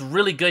Kingambit's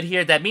really good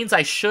here. That means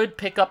I should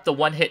pick up the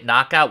one-hit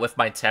knockout with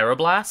my Terra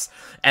Blast.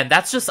 And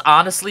that's just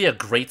honestly a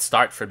great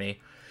start for me.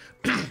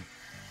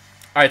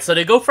 Alright, so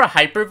they go for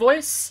Hyper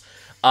Voice.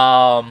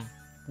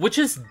 Which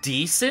is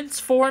decent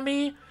for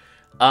me.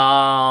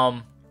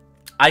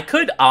 I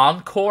could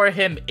Encore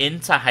him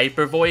into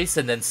Hyper Voice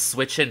and then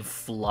switch in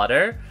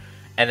Flutter.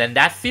 And then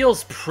that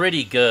feels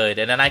pretty good.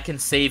 And then I can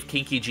save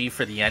Kinky G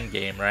for the end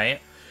game,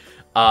 right?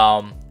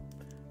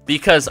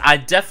 Because I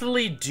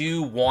definitely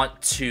do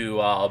want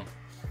to...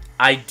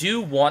 I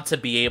do want to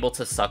be able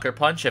to Sucker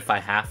Punch if I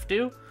have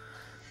to.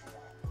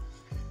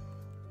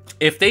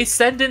 If they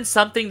send in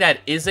something that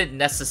isn't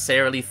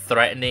necessarily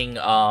threatening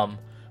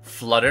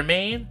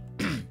Fluttermane...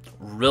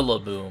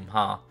 Rillaboom,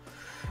 huh?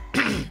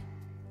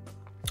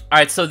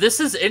 Alright, so this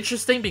is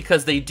interesting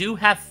because they do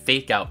have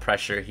Fake Out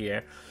pressure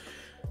here.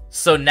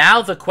 So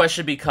now the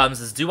question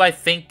becomes is, do I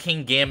think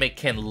Kingambit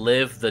can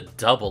live the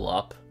double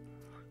up?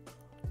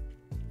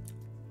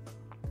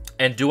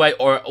 And do I,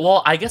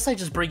 well, I guess I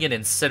just bring in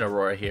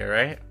Incineroar here,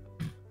 right?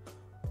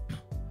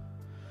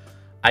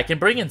 I can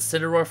bring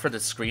Incineroar for the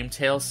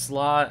Screamtail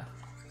slot.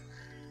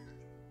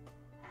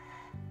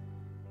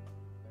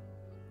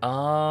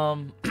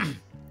 Alright,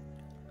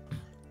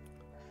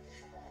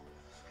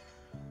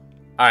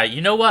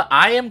 you know what?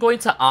 I am going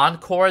to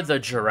Encore the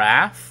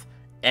Giraffe.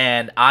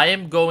 And I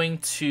am going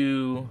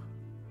to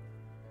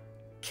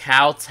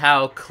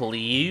Kowtow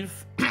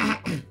Cleave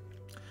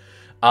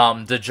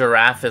the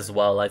Giraffe as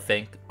well, I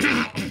think.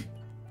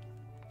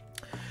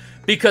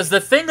 Because the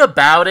thing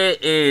about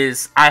it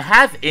is I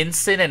have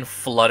Incin and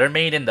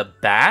Fluttermane in the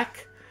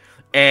back,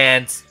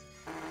 and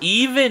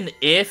even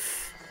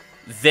if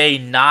they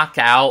knock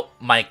out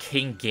my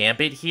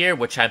Kingambit here,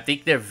 which I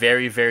think they're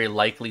very, very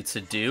likely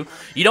to do.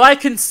 You know, I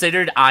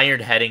considered Iron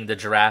Heading the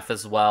Giraffe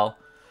as well.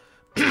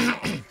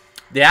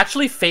 They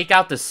actually fake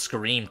out the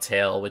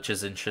Screamtail, which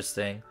is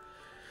interesting.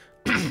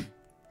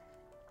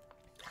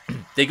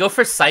 They go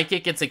for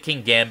Psychic into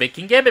Kingambit.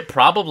 Kingambit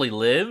probably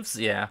lives,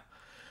 yeah.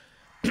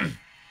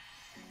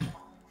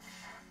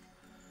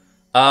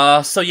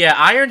 So yeah,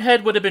 Iron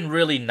Head would have been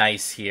really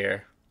nice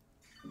here.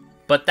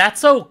 But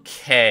that's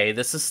okay.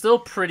 This is still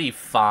pretty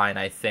fine,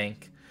 I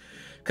think.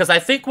 Because I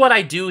think what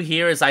I do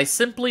here is I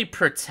simply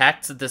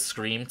protect the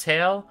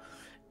Screamtail.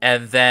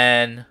 And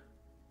then...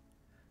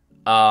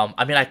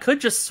 I mean, I could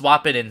just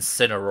swap it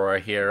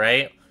Incineroar here,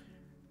 right?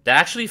 That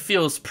actually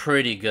feels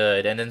pretty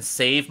good. And then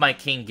save my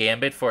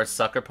Kingambit for a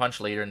Sucker Punch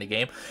later in the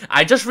game.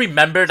 I just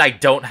remembered I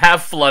don't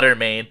have Flutter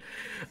Mane.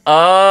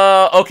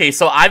 Okay,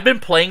 so I've been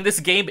playing this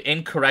game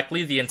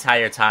incorrectly the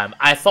entire time.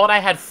 I thought I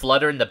had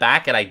Flutter in the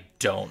back, and I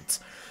don't.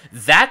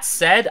 That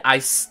said, I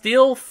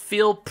still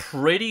feel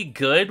pretty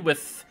good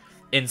with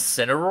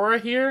Incineroar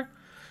here.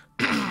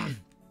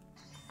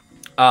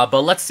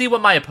 But let's see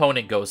what my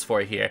opponent goes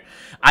for here.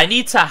 I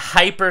need to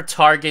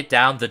hyper-target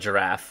down the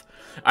Giraffe.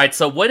 Alright,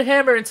 so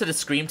Woodhammer into the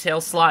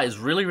Screamtail slot is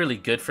really, really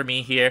good for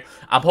me here.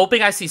 I'm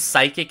hoping I see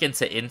Psychic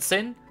into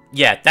Incin.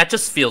 Yeah, that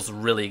just feels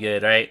really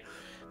good, right?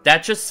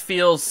 That just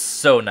feels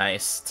so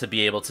nice to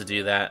be able to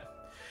do that.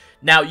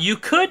 Now, you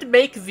could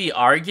make the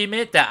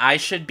argument that I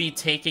should be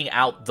taking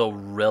out the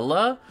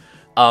Rilla,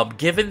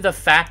 given the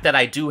fact that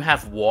I do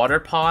have Water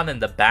Pawn in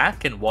the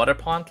back, and Water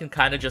Pawn can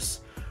kind of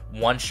just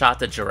one-shot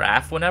the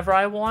Giraffe whenever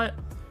I want.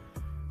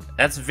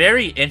 That's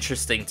very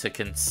interesting to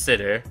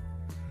consider.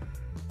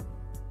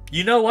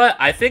 You know what?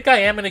 I think I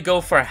am going to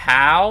go for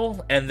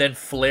Howl and then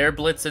Flare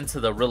Blitz into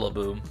the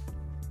Rillaboom.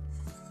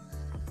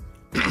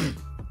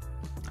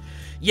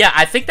 Yeah,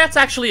 I think that's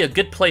actually a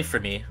good play for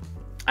me.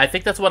 I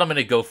think that's what I'm going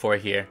to go for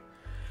here.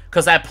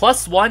 Because at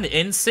 +1,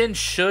 Incin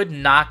should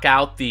knock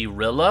out the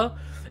Rilla.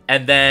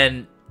 And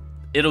then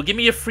it'll give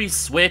me a free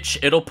switch.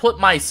 It'll put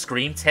my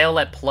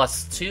Screamtail at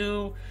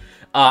 +2.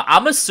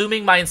 I'm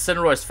assuming my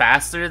Incineroar is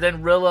faster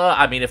than Rilla.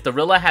 I mean, if the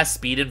Rilla has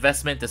speed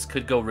investment, this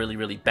could go really,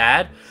 really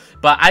bad.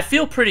 But I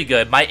feel pretty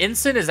good. My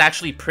Incin is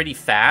actually pretty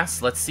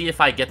fast. Let's see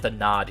if I get the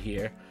nod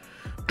here.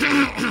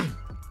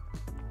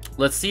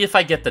 Let's see if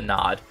I get the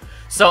nod.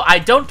 So I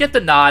don't get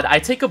the nod. I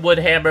take a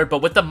Woodhammer,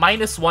 but with the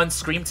 -1,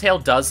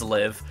 Screamtail does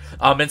live.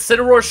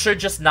 Incineroar should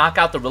just knock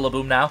out the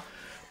Rillaboom now.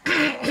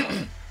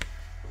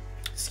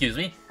 Excuse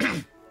me.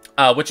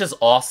 Which is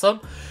awesome.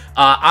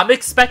 I'm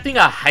expecting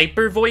a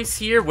Hyper Voice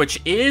here,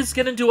 which is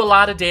going to do a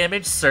lot of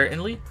damage,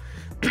 certainly.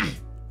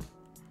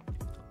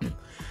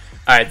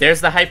 Alright,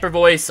 there's the Hyper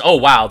Voice. Oh,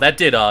 wow, that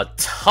did a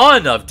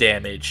ton of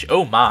damage.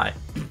 Oh, my.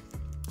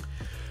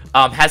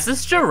 Has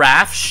this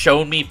Giraffe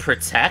shown me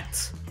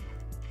Protect?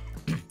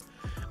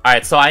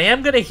 Alright, so I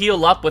am going to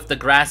heal up with the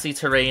Grassy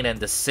Terrain and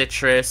the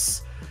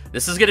Citrus.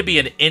 This is going to be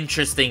an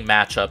interesting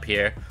matchup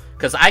here,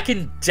 because I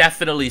can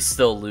definitely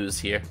still lose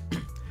here.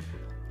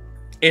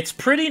 It's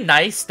pretty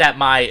nice that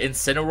my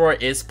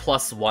Incineroar is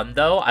 +1,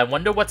 though. I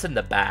wonder what's in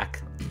the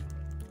back.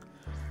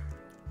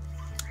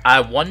 I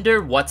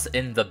wonder what's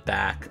in the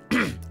back.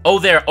 Oh,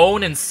 their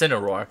own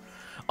Incineroar.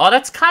 Oh,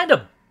 that's kind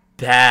of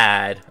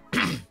bad.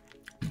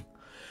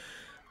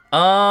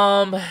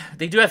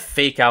 They do have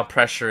Fake Out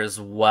Pressure as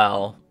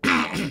well.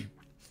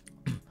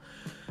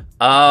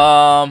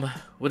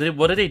 What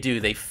do they do?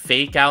 They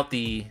fake out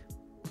the...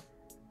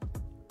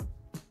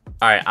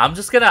 Alright, I'm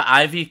just gonna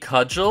Ivy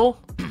Cudgel.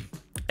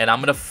 And I'm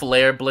gonna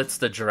Flare Blitz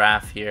the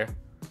Giraffe here.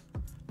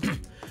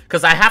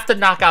 Because I have to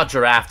knock out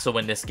Giraffe to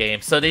win this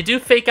game. So they do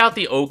fake out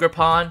the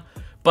Ogerpon.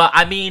 But,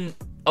 I mean,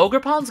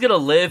 Ogerpon's gonna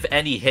live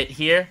any hit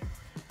here.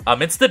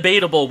 It's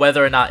debatable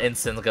whether or not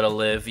Incin's gonna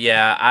live.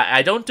 Yeah,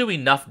 I don't do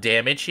enough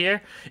damage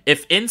here.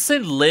 If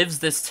Incin lives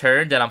this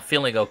turn, then I'm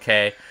feeling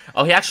okay.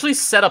 Oh, he actually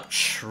set up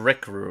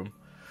Trick Room.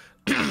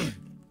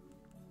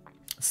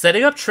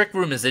 Setting up Trick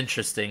Room is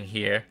interesting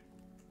here.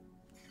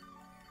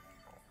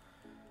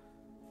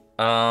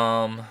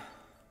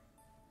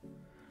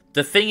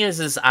 The thing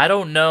is I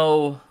don't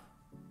know.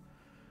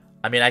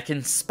 I mean, I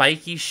can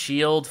Spiky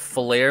Shield,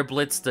 Flare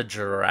Blitz the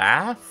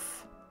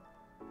Giraffe.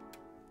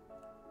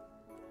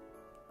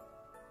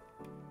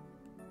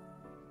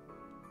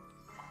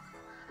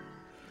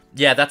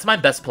 Yeah, that's my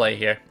best play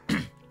here.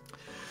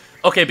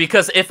 Okay,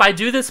 because if I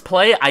do this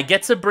play, I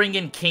get to bring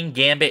in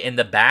Kingambit in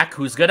the back,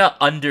 who's gonna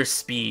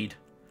underspeed.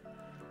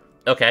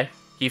 Okay.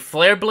 He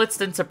Flare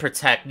Blitzed into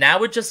Protect.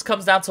 Now it just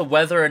comes down to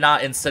whether or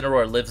not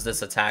Incineroar lives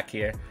this attack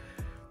here.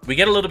 We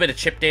get a little bit of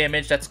chip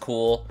damage. That's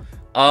cool.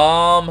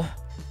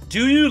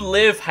 Do you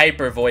live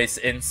Hyper Voice,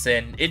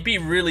 Incin? It'd be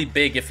really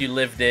big if you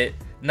lived it.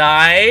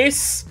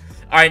 Nice.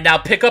 All right, now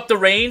pick up the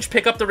range.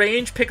 Pick up the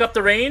range. Pick up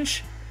the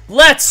range.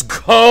 Let's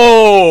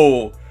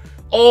go.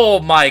 Oh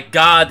my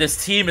god,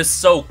 this team is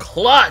so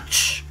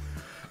clutch.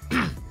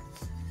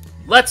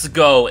 Let's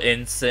go,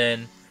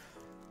 Incin.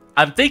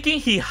 I'm thinking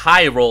he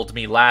high-rolled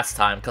me last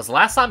time, because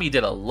last time he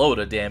did a load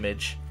of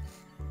damage.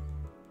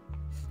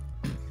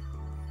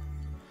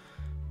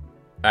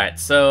 Alright,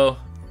 so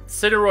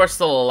Incineroar's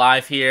still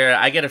alive here.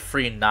 I get a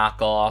free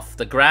knockoff.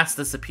 The grass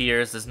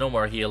disappears. There's no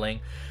more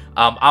healing.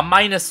 I'm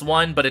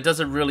 -1, but it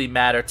doesn't really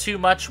matter too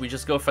much. We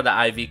just go for the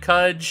Ivy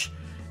Cudge,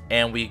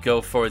 and we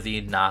go for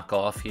the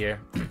knockoff here.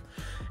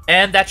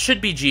 And that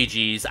should be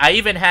GG's. I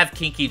even have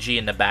Kinky G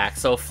in the back.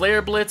 So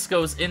Flare Blitz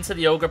goes into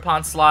the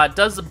Ogerpon slot.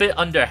 Does a bit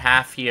under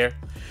half here.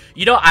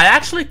 You know, I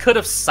actually could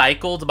have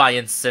cycled my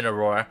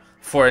Incineroar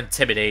for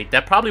Intimidate.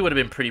 That probably would have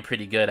been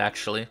pretty good,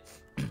 actually.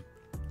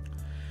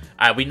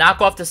 Alright, we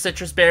knock off the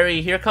Citrus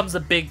Berry. Here comes a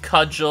big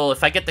Cudgel.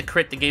 If I get the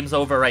crit, the game's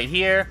over right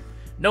here.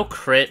 No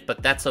crit,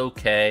 but that's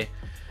okay.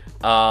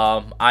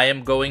 I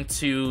am going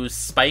to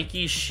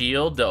Spiky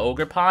Shield the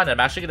Ogerpon. I'm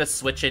actually going to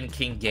switch in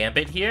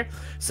Kingambit here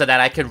so that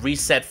I can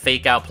reset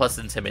Fake Out plus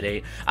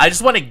Intimidate. I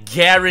just want to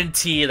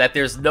guarantee that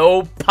there's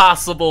no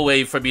possible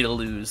way for me to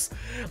lose.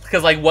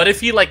 Because, like, what if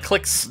he, like,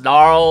 clicks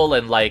Snarl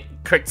and,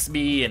 like, crits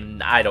me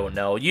and I don't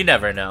know. You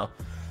never know.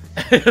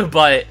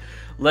 But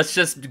let's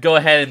just go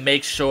ahead and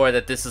make sure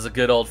that this is a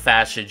good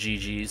old-fashioned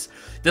GG's.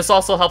 This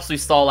also helps me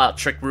stall out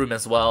Trick Room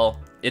as well.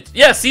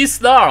 Yeah, see,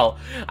 Snarl.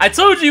 I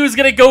told you he was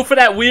gonna go for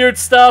that weird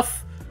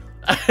stuff.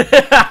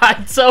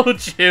 I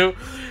told you.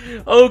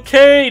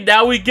 Okay,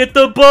 now we get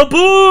the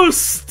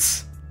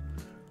boost.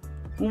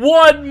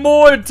 One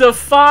more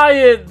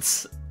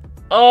Defiance.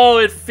 Oh,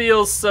 it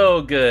feels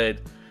so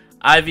good.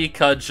 Ivy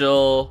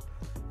Cudgel,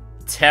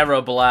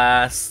 Terra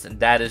Blast, and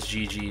that is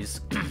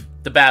GG's.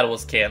 The battle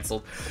was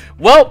canceled.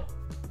 Well,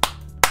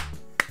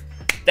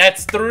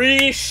 that's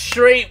 3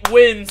 straight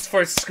wins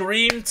for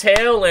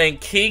Screamtail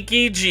and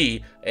Kinky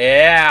G.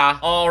 Yeah.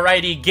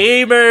 Alrighty,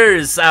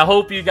 gamers. I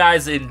hope you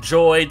guys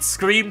enjoyed.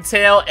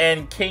 Screamtail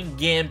and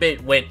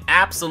Kingambit went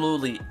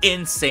absolutely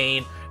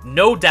insane.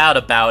 No doubt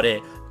about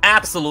it.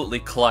 Absolutely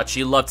clutch.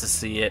 You love to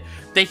see it.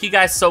 Thank you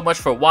guys so much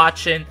for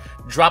watching.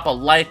 Drop a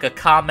like, a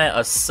comment,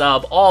 a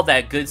sub, all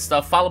that good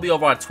stuff. Follow me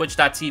over on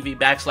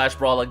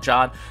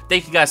twitch.tv/BrawlingJohn.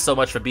 Thank you guys so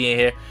much for being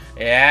here.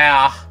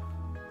 Yeah.